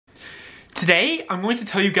Today, I'm going to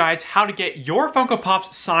tell you guys how to get your Funko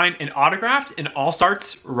Pops signed and autographed, and it all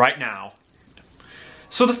starts right now.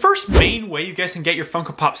 So the first main way you guys can get your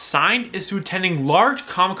Funko Pops signed is through attending large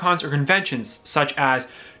Comic-Cons or conventions, such as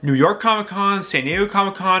New York Comic-Con, San Diego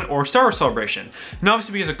Comic-Con, or Star Wars Celebration. And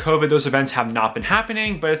obviously because of COVID, those events have not been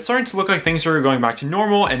happening, but it's starting to look like things are going back to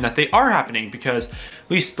normal and that they are happening because, at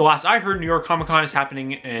least the last I heard, New York Comic-Con is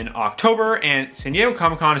happening in October and San Diego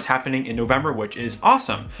Comic-Con is happening in November, which is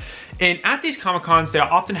awesome. And at these Comic-Cons, they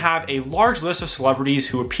often have a large list of celebrities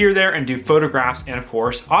who appear there and do photographs and, of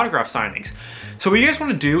course, autograph signings. So what you guys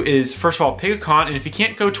want to do is, first of all, pick a con, and if you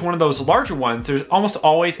can't go to one of those larger ones, there's almost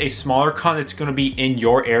always a smaller con that's going to be in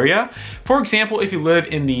your area. For example, if you live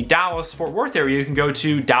in the Dallas-Fort Worth area, you can go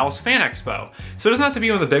to Dallas Fan Expo. So it doesn't have to be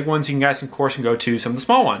one of the big ones. You guys, of course, can go to some of the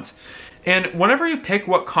small ones. And whenever you pick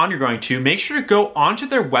what con you're going to, make sure to go onto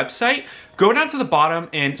their website, go down to the bottom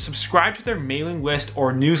and subscribe to their mailing list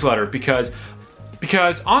or newsletter because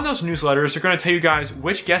on those newsletters, they're going to tell you guys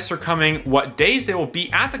which guests are coming, what days they will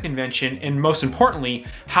be at the convention, and most importantly,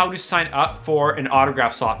 how to sign up for an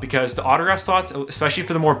autograph slot, because the autograph slots, especially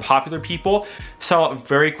for the more popular people, sell out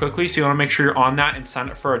very quickly, so you want to make sure you're on that and sign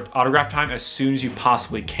up for an autograph time as soon as you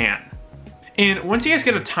possibly can. And once you guys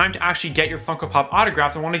get a time to actually get your Funko Pop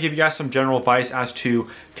autographed, I want to give you guys some general advice as to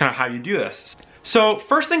kind of how you do this. So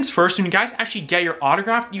first things first, when you guys actually get your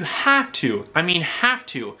autograph, you have to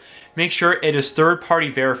make sure it is third-party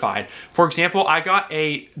verified. For example, I got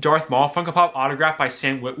a Darth Maul Funko Pop autographed by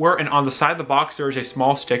Sam Witwer, and on the side of the box there is a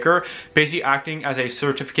small sticker basically acting as a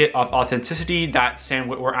certificate of authenticity that Sam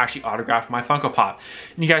Witwer actually autographed my Funko Pop.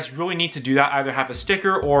 And you guys really need to do that, either have a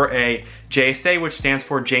sticker or a JSA, which stands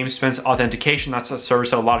for James Spence Authentication. That's a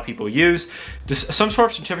service that a lot of people use. Just some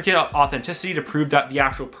sort of certificate of authenticity to prove that the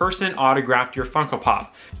actual person autographed your Funko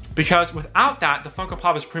Pop. Because without that, the Funko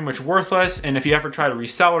Pop is pretty much worthless, and if you ever try to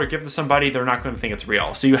resell it or give it to somebody, they're not going to think it's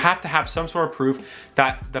real. So you have to have some sort of proof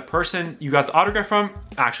that the person you got the autograph from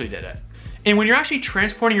actually did it. And when you're actually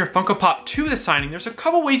transporting your Funko Pop to the signing, there's a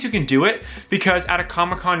couple ways you can do it, because at a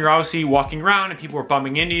Comic-Con, you're obviously walking around and people are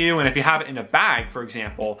bumping into you, and if you have it in a bag, for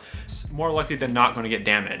example, it's more likely than not going to get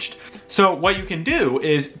damaged. So what you can do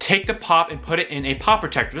is take the pop and put it in a pop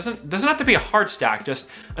protector. It doesn't have to be a hard stack, just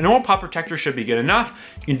a normal pop protector should be good enough.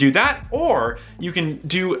 You can do that, or you can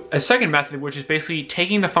do a second method, which is basically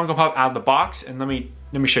taking the Funko Pop out of the box, and let me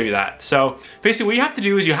show you that. So basically what you have to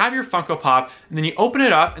do is you have your Funko Pop, and then you open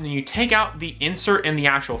it up, and then you take out the insert and the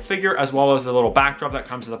actual figure, as well as the little backdrop that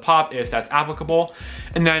comes to the pop, if that's applicable.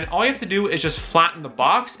 And then all you have to do is just flatten the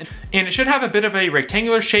box, and it should have a bit of a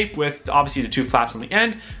rectangular shape with obviously the two flaps on the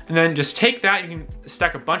end. And then just take that, you can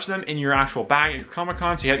stack a bunch of them in your actual bag at your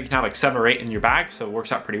Comic-Con, so you can have like 7 or 8 in your bag, so it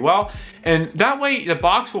works out pretty well. And that way the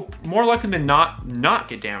box will more likely than not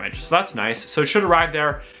get damaged, so that's nice. So it should arrive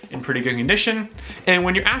there in pretty good condition. And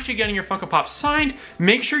when you're actually getting your Funko Pop signed,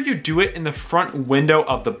 make sure you do it in the front window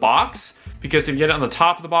of the box, because if you get it on the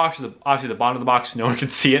top of the box, or obviously the bottom of the box, no one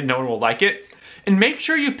can see it, no one will like it. And make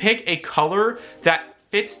sure you pick a color that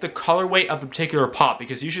fits the colorway of the particular pop,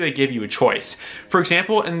 because usually they give you a choice. For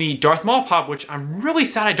example, in the Darth Maul pop, which I'm really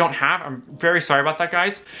sad I don't have, I'm very sorry about that,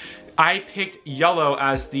 guys, I picked yellow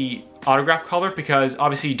as the autograph color because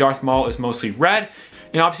obviously Darth Maul is mostly red.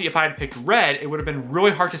 And obviously if I had picked red, it would have been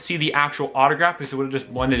really hard to see the actual autograph because it would have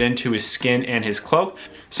just blended into his skin and his cloak.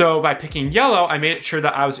 So by picking yellow, I made it sure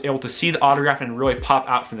that I was able to see the autograph and really pop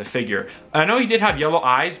out from the figure. I know he did have yellow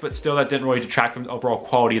eyes, but still that didn't really detract from the overall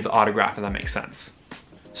quality of the autograph, if that makes sense.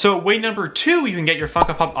 So way number 2 you can get your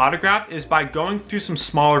Funko Pop autograph is by going through some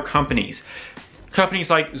smaller companies. Companies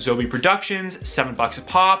like Zobi Productions, $7 a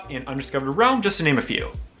pop, and Undiscovered Realm, just to name a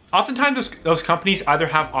few. Oftentimes those companies either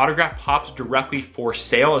have autograph pops directly for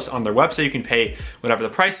sale. It's on their website, you can pay whatever the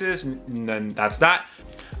price is, and then that's that.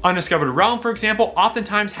 Undiscovered Realm, for example,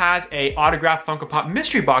 oftentimes has a autographed Funko Pop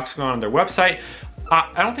mystery box going on their website.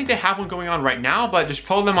 I don't think they have one going on right now, but just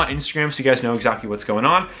follow them on Instagram so you guys know exactly what's going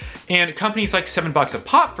on. And companies like $7 a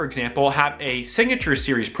pop, for example, have a signature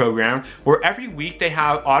series program where every week they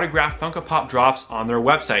have autographed Funko Pop drops on their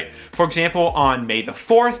website. For example, on May the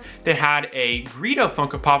 4th, they had a Greedo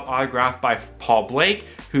Funko Pop autographed by Paul Blake,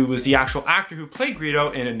 who was the actual actor who played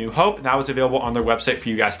Greedo in A New Hope. That was available on their website for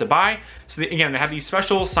you guys to buy. So again, they have these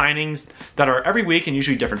special signings that are every week and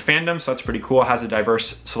usually different fandoms, so that's pretty cool. It has a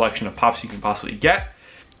diverse selection of pops you can possibly get.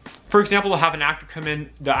 For example, they'll have an actor come in,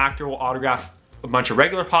 the actor will autograph a bunch of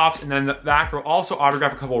regular pops, and then the actor will also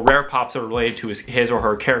autograph a couple of rare pops that are related to his or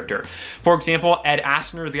her character. For example, Ed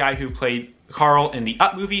Asner, the guy who played Carl in the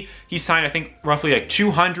Up movie, he signed, I think, roughly like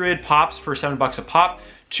 200 pops for $7 a pop.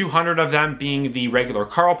 200 of them being the regular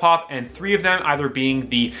Carl Pop, and 3 of them either being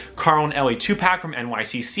the Carl and Ellie 2-pack from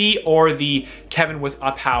NYCC or the Kevin with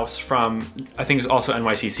Up House from, I think it was also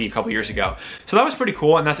NYCC a couple years ago. So that was pretty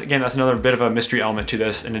cool, and that's another bit of a mystery element to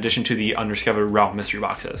this in addition to the Undiscovered Realm mystery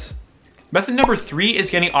boxes. Method number 3 is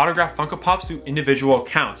getting autographed Funko Pops through individual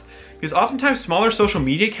accounts. Because oftentimes smaller social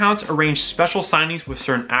media accounts arrange special signings with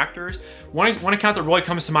certain actors. One account that really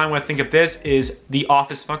comes to mind when I think of this is The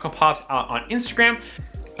Office Funko Pops out on Instagram.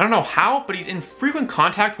 I don't know how, but he's in frequent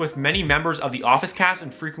contact with many members of the Office cast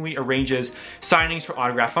and frequently arranges signings for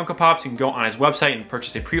autographed Funko Pops. You can go on his website and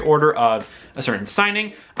purchase a pre-order of a certain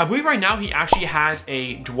signing. I believe right now he actually has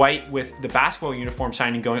a Dwight with the basketball uniform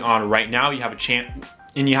signing going on right now. You have a chance,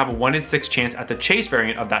 and you have a 1 in 6 chance at the Chase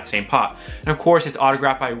variant of that same pop. And of course, it's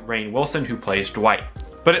autographed by Rainn Wilson, who plays Dwight.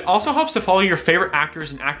 But it also helps to follow your favorite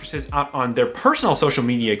actors and actresses out on their personal social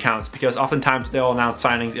media accounts, because oftentimes they'll announce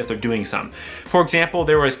signings if they're doing some. For example,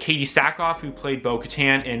 there was Katie Sackhoff, who played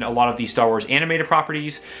Bo-Katan in a lot of the Star Wars animated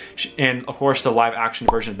properties, and of course the live action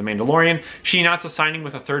version of The Mandalorian. She announced a signing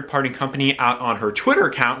with a third-party company out on her Twitter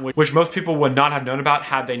account, which most people would not have known about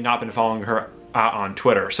had they not been following her on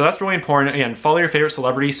Twitter. So that's really important. Again, follow your favorite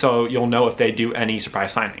celebrities so you'll know if they do any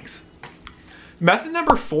surprise signings. Method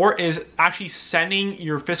number 4 is actually sending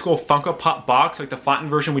your physical Funko Pop box, like the flattened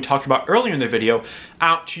version we talked about earlier in the video,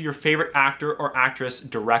 out to your favorite actor or actress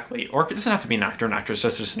directly. Or it doesn't have to be an actor and actress,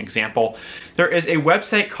 that's just an example. There is a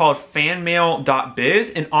website called fanmail.biz,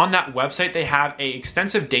 and on that website they have an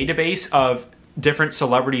extensive database of different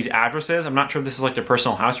celebrities' addresses. I'm not sure if this is like their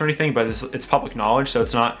personal house or anything, but it's public knowledge, so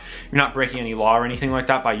you're not breaking any law or anything like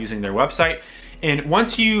that by using their website. And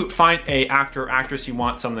once you find a actor or actress you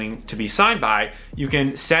want something to be signed by, you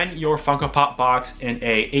can send your Funko Pop box in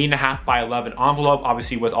a 8.5 by 11 envelope,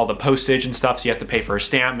 obviously with all the postage and stuff, so you have to pay for a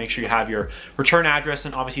stamp. Make sure you have your return address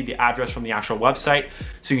and obviously the address from the actual website.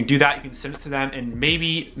 So you can do that, you can send it to them, and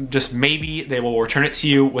maybe, just maybe, they will return it to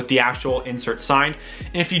you with the actual insert signed.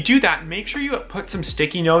 And if you do that, make sure you put some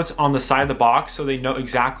sticky notes on the side of the box so they know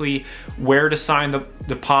exactly where to sign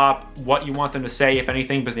the pop, what you want them to say, if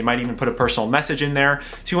anything, because they might even put a personal message in there.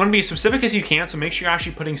 So you want to be as specific as you can, so make sure you're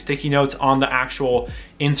actually putting sticky notes on the actual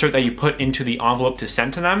insert that you put into the envelope to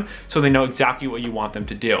send to them so they know exactly what you want them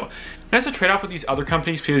to do. That's a trade-off with these other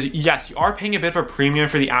companies, because yes, you are paying a bit of a premium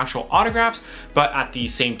for the actual autographs, but at the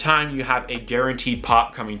same time you have a guaranteed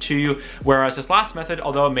pop coming to you, whereas this last method,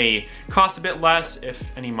 although it may cost a bit less, if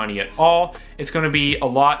any money at all, it's going to be a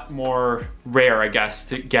lot more rare, I guess,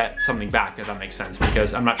 to get something back, if that makes sense,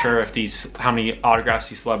 because I'm not sure if how many autographs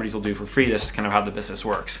these celebrities will do for free. This is kind of how the business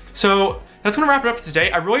works. So that's going to wrap it up for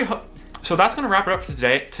today. I really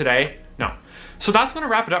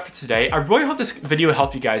hope this video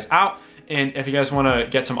helped you guys out. And if you guys want to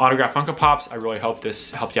get some autographed Funko Pops, I really hope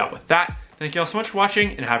this helped you out with that. Thank you all so much for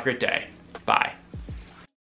watching, and have a great day. Bye.